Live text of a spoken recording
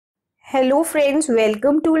Hello friends,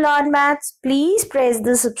 welcome to Learn Maths. Please press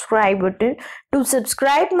the subscribe button to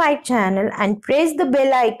subscribe my channel and press the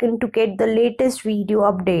bell icon to get the latest video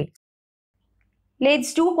update.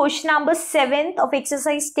 Let's do question number 7 of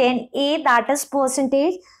exercise 10A, that is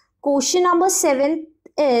percentage. Question number 7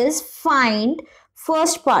 is find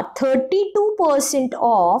first part 32%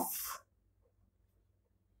 of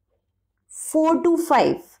 4 to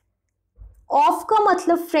 5. Of का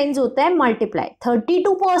मतलब friends होता है multiply.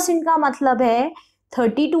 32% का मतलब है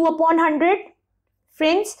 32 upon 100.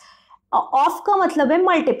 Friends of का मतलब है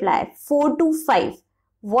multiply 4 to 5.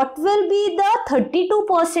 What will be the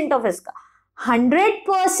 32% of इसका?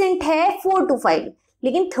 100% है 4 to 5,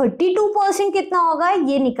 लेकिन 32% कितना होगा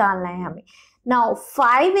ये निकालना है हमें. Now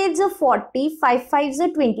 5 8 is 40, 5 5 is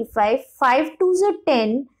 25, 5 2 is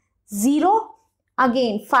 10, 0.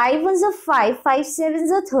 Again 5 1 is 5, 5 7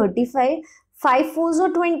 is 35, 5 4 is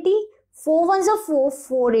 20, 4 1 is 4,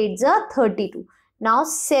 4 8 is 32. Now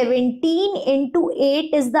 17 into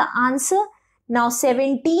 8 is the answer. Now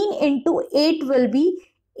 17 into 8 will be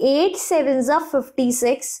 8 7 is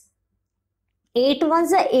 56, 8 1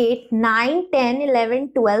 is 8, 9 10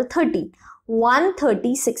 11 12 13.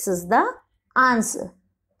 136 is the answer.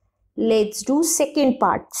 Let's do second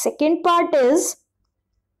part. Second part is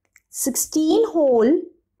 16 whole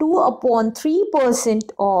 2 upon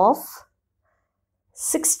 3% of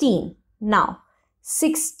 16. Now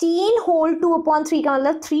 16 whole 2 upon 3 का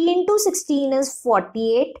मतलब 3 into 16 is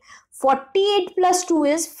 48. 48 plus 2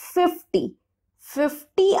 is 50.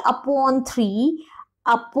 50 upon 3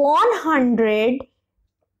 upon 100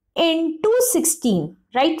 into 16.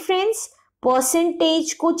 Right friends?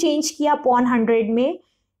 Percentage को change किया upon 100 में.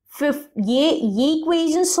 ये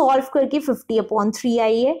equation solve करके 50 upon 3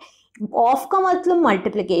 आई है. Of का मतलब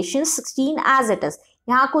मल्टीप्लिकेशन 16 एज इट इज.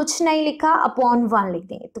 यहाँ कुछ नहीं लिखा, अपॉन 1 लिख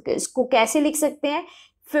देंगे. तो इसको कैसे लिख सकते हैं?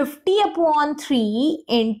 50 upon 3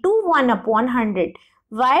 into 1 upon 100.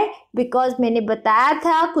 Y? Because मैंने बताया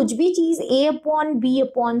था कुछ भी चीज a upon B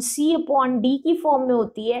upon C upon D की फॉर्म में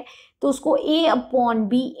होती है तो उसको a upon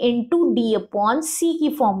B into D upon सी की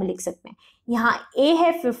फॉर्म में लिख सकते हैं. यहाँ a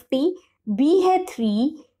है 50, b है 3,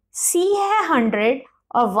 c है 100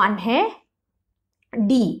 और 1 है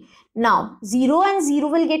d. Now 0 and 0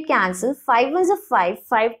 will get cancelled. 5 is a 5,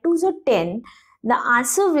 5 2 is a 10. The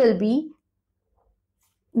answer will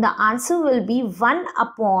be 1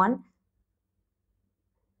 upon,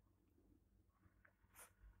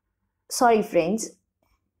 sorry friends,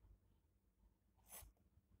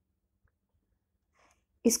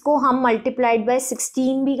 इसको हम मल्टीप्लाइड बाय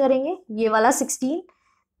 16 भी करेंगे. ये वाला 16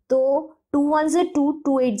 तो 2 1 is 2,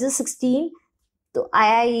 2 8 is 16 तो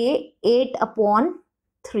आया ये 8 upon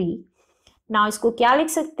 3. नाउ इसको क्या लिख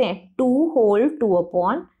सकते हैं? 2 whole 2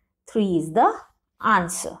 upon 3 is the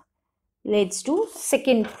answer. Let's do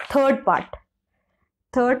third part.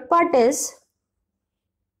 Third part is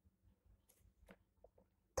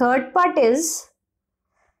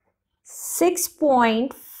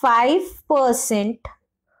 6.5%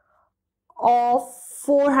 of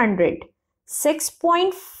 400.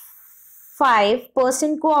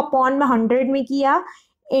 6.5% को अपॉन में 100 में किया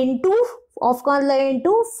इंटू ऑफ का मतलब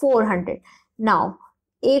इंटू 400. नाउ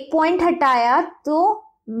एक पॉइंट हटाया तो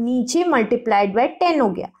नीचे मल्टीप्लाइड बाय 10 हो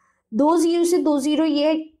गया. 2 0 से 2 0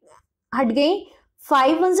 ये हट गई.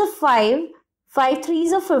 5 1 is 5, 5 3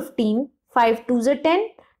 is 15, 5 2 is 10,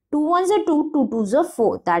 2 1 is 2, 2 2 is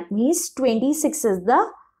 4. That means 26 is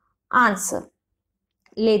the answer.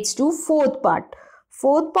 Let's do fourth part.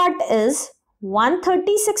 Fourth part is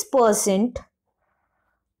 136%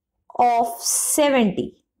 of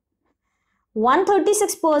 70.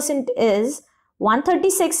 136% is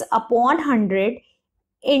 136 upon 100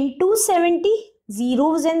 into 70.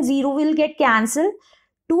 Zeros and 0 will get cancelled.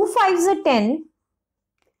 2 5 is 10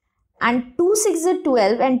 and 2 6 is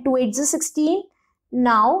 12 and 2 8 is 16.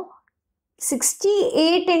 Now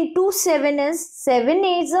 68 into 7 is 7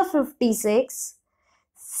 8 is 56,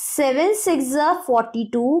 7 6 is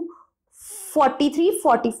 42, 43,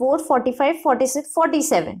 44, 45, 46,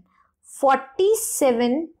 47.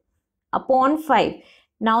 47 upon 5.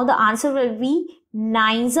 Now the answer will be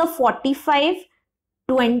 9 is 45,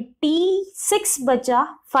 26 बचा,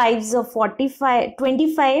 5 is 45,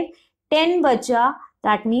 25, 10 बचा,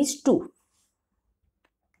 that means 2.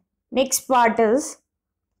 Next part is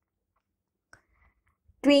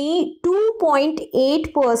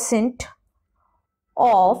 2.8%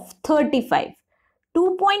 of 35.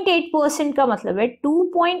 2.8% का मतलब है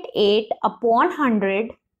 2.8 upon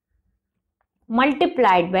 100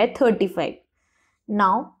 multiplied by 35.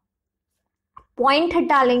 Now point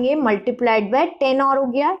हटा लेंगे, multiplied by 10 और हो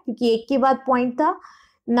गया क्योंकि एक के बाद पॉइंट था.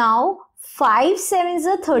 Now 5 sevens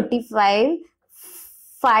are 35,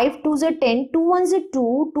 5 twos are 10, 2 ones are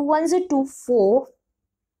 2, 2 ones are 2, 4,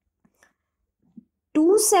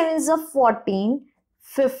 2 sevens are 14,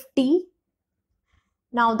 50.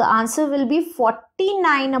 Now the answer will be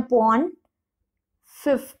 49 upon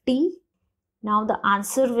 50. Now the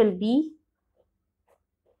answer will be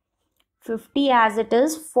 50 as it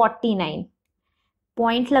is 49.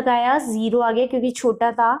 Point लगाया, 0 आ गया क्योंकि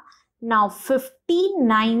छोटा था. Now 50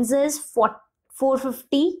 nines is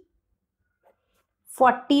 450.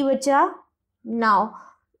 40 बचा. Now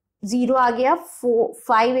 0 आ गया.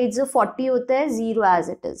 5 8 से 40 होता है. 0 as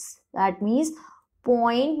it is. That means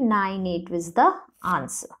 0.98 is the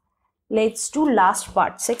answer. Let's do last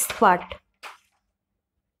part, sixth part.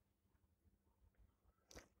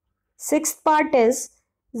 Sixth part is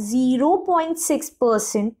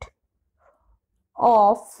 0.6%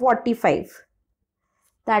 of 45.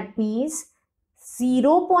 That means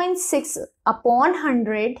 0.6 upon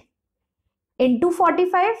 100 into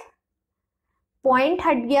 45. Point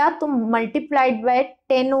हट गया तो multiplied by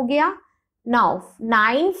 10 हो गया. Now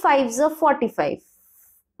 9 5s are 45,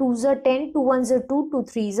 2s are 10, 2 1s are 2, 2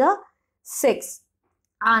 3s are 6.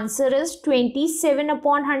 Answer is 27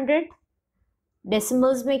 upon 100.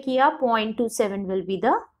 Decimals में किया, 0.27 will be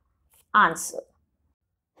the answer.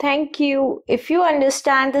 Thank you. If you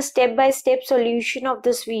understand the step-by-step solution of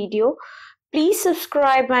this video, please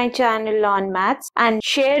subscribe my channel on maths and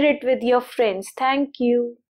share it with your friends. Thank you.